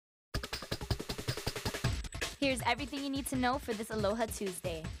Here's everything you need to know for this Aloha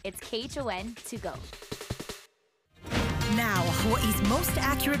Tuesday. It's KHON to go. Now, Hawaii's most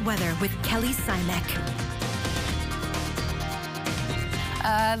accurate weather with Kelly Simek.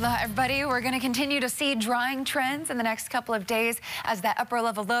 Aloha, everybody. We're going to continue to see drying trends in the next couple of days as that upper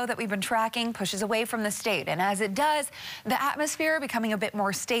level low that we've been tracking pushes away from the state. And as it does, the atmosphere becoming a bit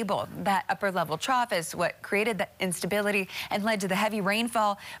more stable. That upper level trough is what created the instability and led to the heavy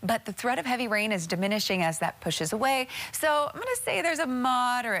rainfall. But the threat of heavy rain is diminishing as that pushes away. So I'm going to say there's a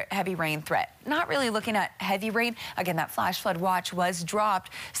moderate heavy rain threat. Not really looking at heavy rain. Again, that flash flood watch was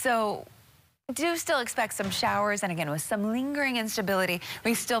dropped. So do still expect some showers, and again, with some lingering instability,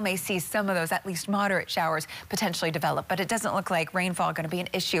 we still may see some of those at least moderate showers potentially develop, but it doesn't look like rainfall going to be an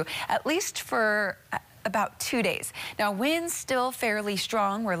issue, at least for about 2 days. Now, winds still fairly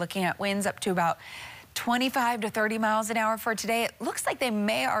strong. We're looking at winds up to about 25 to 30 miles an hour for today. It looks like they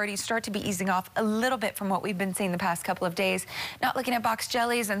may already start to be easing off a little bit from what we've been seeing the past couple of days. Not looking at box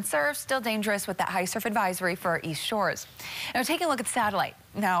jellies and surf, still dangerous with that high surf advisory for our east shores. Now, taking a look at the satellite.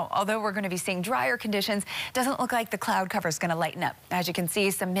 Now, although we're going to be seeing drier conditions, it doesn't look like the cloud cover is going to lighten up. As you can see,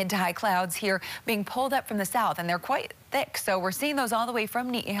 some mid to high clouds here being pulled up from the south, and they're quite thick. So we're seeing those all the way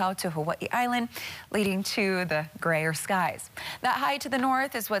from Ni'ihau to Hawaii Island, leading to the grayer skies. That high to the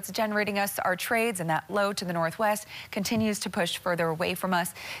north is what's generating us our trades, and that low to the northwest continues to push further away from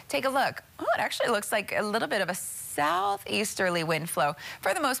us. Take a look. Oh, it actually looks like a little bit of a southeasterly wind flow.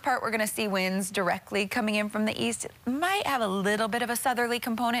 For the most part, we're going to see winds directly coming in from the east. It might have a little bit of a southerly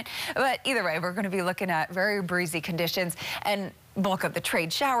component, but either way, we're going to be looking at very breezy conditions, and bulk of the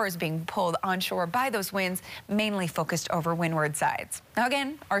trade showers being pulled onshore by those winds, mainly focused over windward sides. Now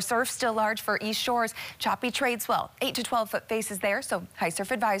again, our surf still large for east shores. Choppy trade swell, 8 to 12 foot faces there, so high surf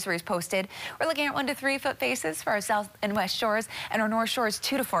advisories posted. We're looking at 1 to 3 foot faces for our south and west shores, and our north shores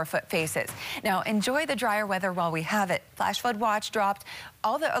 2 to 4 foot faces. Now enjoy the drier weather while we have it. Flash flood watch dropped.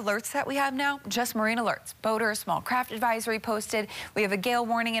 All the alerts that we have now, just marine alerts. Boater, small craft advisory posted. We have a gale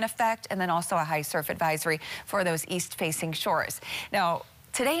warning in effect, and then also a high surf advisory for those east-facing shores. Now,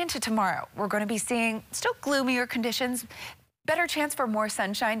 today into tomorrow, we're going to be seeing still gloomier conditions. Better chance for more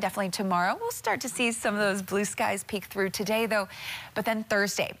sunshine, definitely tomorrow. We'll start to see some of those blue skies peek through today, though. But then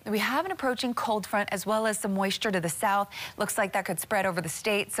Thursday, we have an approaching cold front as well as some moisture to the south. Looks like that could spread over the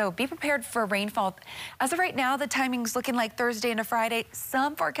state, so be prepared for rainfall. As of right now, the timing's looking like Thursday into Friday.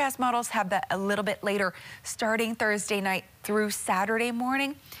 Some forecast models have that a little bit later, starting Thursday night through Saturday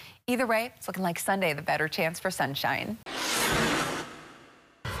morning. Either way, it's looking like Sunday, the better chance for sunshine.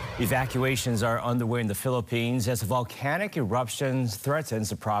 Evacuations are underway in the Philippines as a volcanic eruption threatens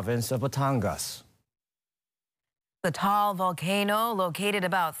the province of Batangas. The Taal volcano, located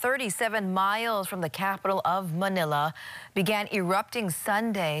about 37 miles from the capital of Manila, began erupting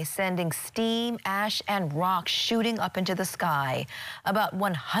Sunday, sending steam, ash, and rock shooting up into the sky. About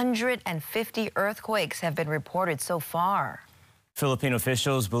 150 earthquakes have been reported so far. Philippine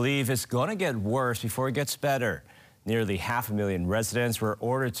officials believe it's going to get worse before it gets better. Nearly 500,000 residents were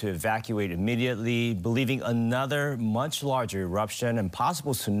ordered to evacuate immediately, believing another much larger eruption and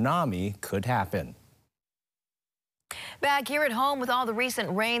possible tsunami could happen. Back here at home with all the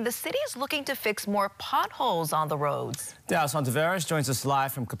recent rain, the city is looking to fix more potholes on the roads. Dallas Ontiveros joins us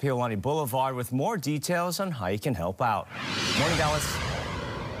live from Kapiolani Boulevard with more details on how you can help out. Morning, Dallas.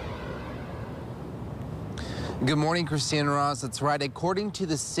 Good morning, Christine Ross. That's right. According to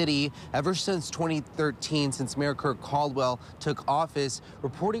the city, ever since 2013, since Mayor Kirk Caldwell took office,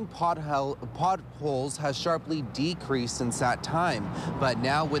 reporting potholes has sharply decreased since that time. But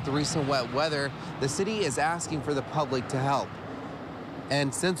now with the recent wet weather, the city is asking for the public to help.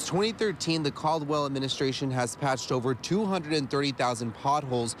 And since 2013, the Caldwell administration has patched over 230,000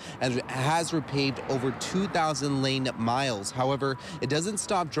 potholes and has repaved over 2,000 lane miles. However, it doesn't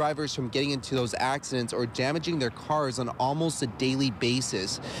stop drivers from getting into those accidents or damaging their cars on almost a daily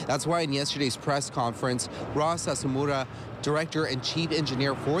basis. That's why in yesterday's press conference, Ross Asumura, Director and Chief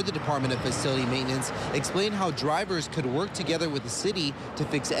Engineer for the Department of Facility Maintenance, explained how drivers could work together with the city to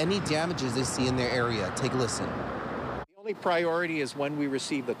fix any damages they see in their area. Take a listen. The only priority is when we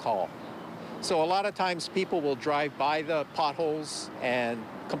receive the call. So a lot of times people will drive by the potholes and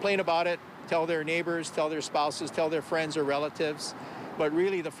complain about it, tell their neighbors, tell their spouses, tell their friends or relatives. But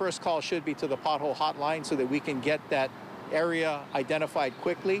really the first call should be to the pothole hotline so that we can get that area identified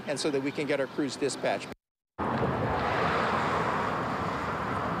quickly and so that we can get our crews dispatched.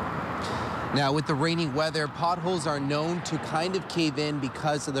 Now, with the rainy weather, potholes are known to kind of cave in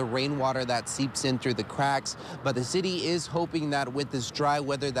because of the rainwater that seeps in through the cracks. But the city is hoping that with this dry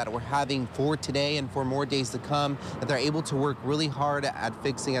weather that we're having for today and for more days to come, that they're able to work really hard at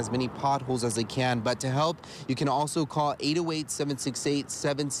fixing as many potholes as they can. But to help, you can also call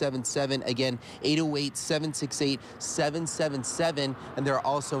 808-768-777. Again, 808-768-777. And there are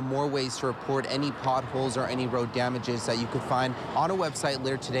also more ways to report any potholes or any road damages that you could find on our website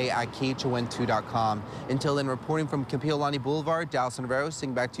later today at KHON2.com. Until then, reporting from Kapiolani Boulevard, Dallas Navarro,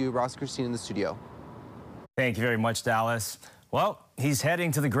 sing back to you, Ross Christine in the studio. Thank you very much, Dallas. Well, he's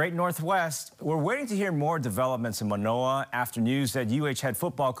heading to the Great Northwest. We're waiting to hear more developments in Manoa after news that UH head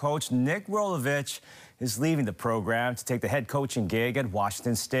football coach Nick Rolovich is leaving the program to take the head coaching gig at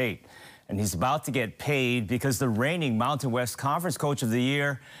Washington State. And he's about to get paid because the reigning Mountain West Conference Coach of the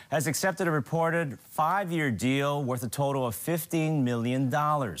Year has accepted a reported 5-year deal worth a total of $15 million.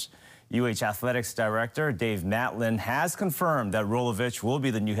 UH Athletics Director Dave Matlin has confirmed that Rolovich will be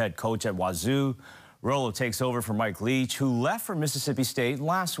the new head coach at Wazoo. Rolo takes over for Mike Leach, who left for Mississippi State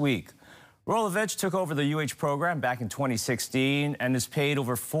last week. Rolovich took over the UH program back in 2016 and is paid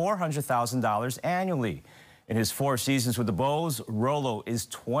over $400,000 annually. In his 4 seasons with the Bows, Rolo is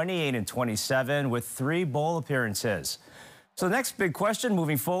 28-27 with 3 bowl appearances. So the next big question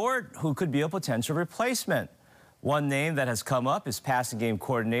moving forward, who could be a potential replacement? One name that has come up is passing game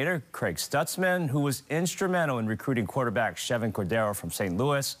coordinator Craig Stutzman, who was instrumental in recruiting quarterback Chevin Cordero from St.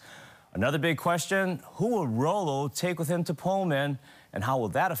 Louis. Another big question, who will Rolo take with him to Pullman, and how will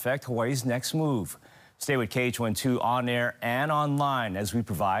that affect Hawaii's next move? Stay with KHON2 on air and online as we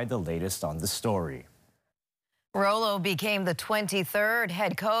provide the latest on the story. Rolo became the 23rd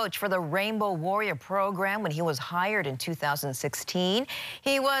head coach for the Rainbow Warrior program when he was hired in 2016.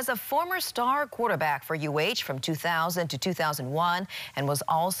 He was a former star quarterback for UH from 2000 to 2001 and was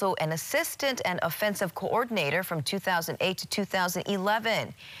also an assistant and offensive coordinator from 2008 to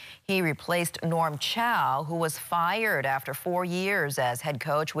 2011. He replaced Norm Chow, who was fired after 4 years as head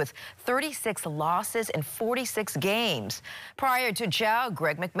coach with 36 losses in 46 games. Prior to Chow,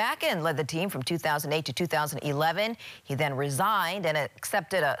 Greg McMackin led the team from 2008 to 2011. He then resigned and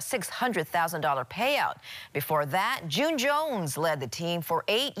accepted a $600,000 payout. Before that, June Jones led the team for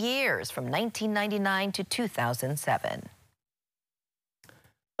 8 years from 1999 to 2007.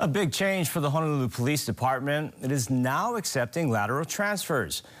 A big change for the Honolulu Police Department. It is now accepting lateral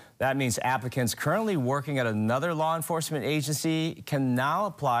transfers. That means applicants currently working at another law enforcement agency can now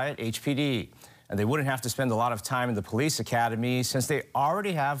apply at HPD. And they wouldn't have to spend a lot of time in the police academy since they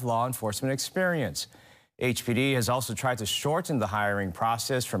already have law enforcement experience. HPD has also tried to shorten the hiring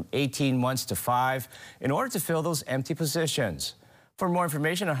process from 18 months to 5 in order to fill those empty positions. For more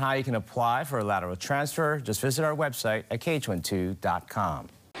information on how you can apply for a lateral transfer, just visit our website at KHON2.com.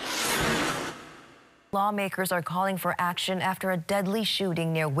 Lawmakers are calling for action after a deadly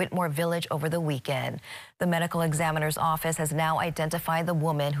shooting near Whitmore Village over the weekend. The medical examiner's office has now identified the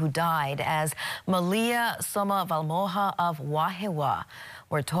woman who died as Malia Soma Valmoha of Wahiawa.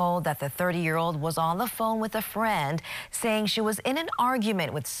 We're told that the 30-year-old was on the phone with a friend saying she was in an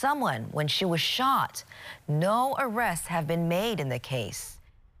argument with someone when she was shot. No arrests have been made in the case.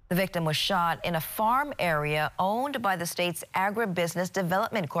 The victim was shot in a farm area owned by the state's Agribusiness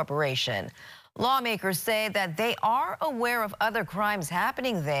Development Corporation. Lawmakers say that they are aware of other crimes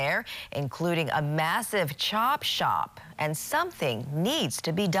happening there, including a massive chop shop, and something needs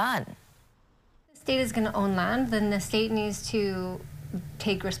to be done. The state is going to own land, then the state needs to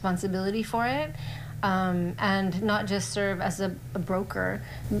take responsibility for it and not just serve as a broker.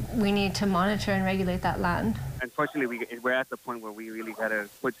 We need to monitor and regulate that land. Unfortunately, we're at the point where we really got to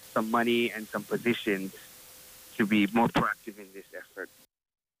put some money and some positions to be more proactive in this effort.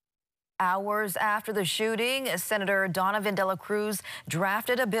 Hours after the shooting, Senator Donovan Dela Cruz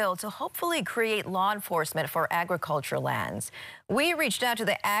drafted a bill to hopefully create law enforcement for agricultural lands. We reached out to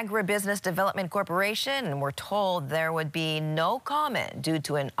the Agribusiness Development Corporation and were told there would be no comment due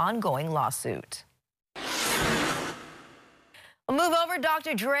to an ongoing lawsuit. We'll move over.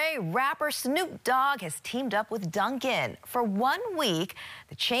 Dr. Dre. Rapper Snoop Dogg has teamed up with Dunkin'. For 1 week,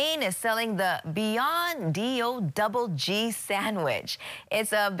 the chain is selling the Beyond Double G sandwich.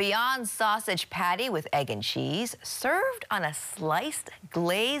 It's a Beyond sausage patty with egg and cheese served on a sliced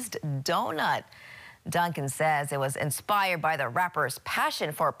glazed donut. Dunkin' says it was inspired by the rapper's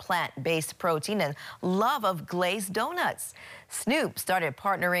passion for plant-based protein and love of glazed donuts. Snoop started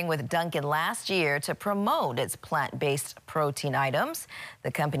partnering with Dunkin' last year to promote its plant-based protein items.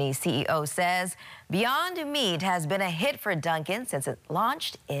 The company's CEO says Beyond Meat has been a hit for Dunkin' since it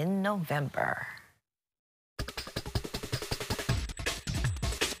launched in November.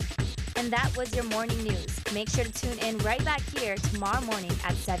 And that was your morning news. Make sure to tune in right back here tomorrow morning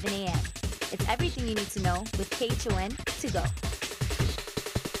at 7 a.m. It's everything you need to know with KHON to go.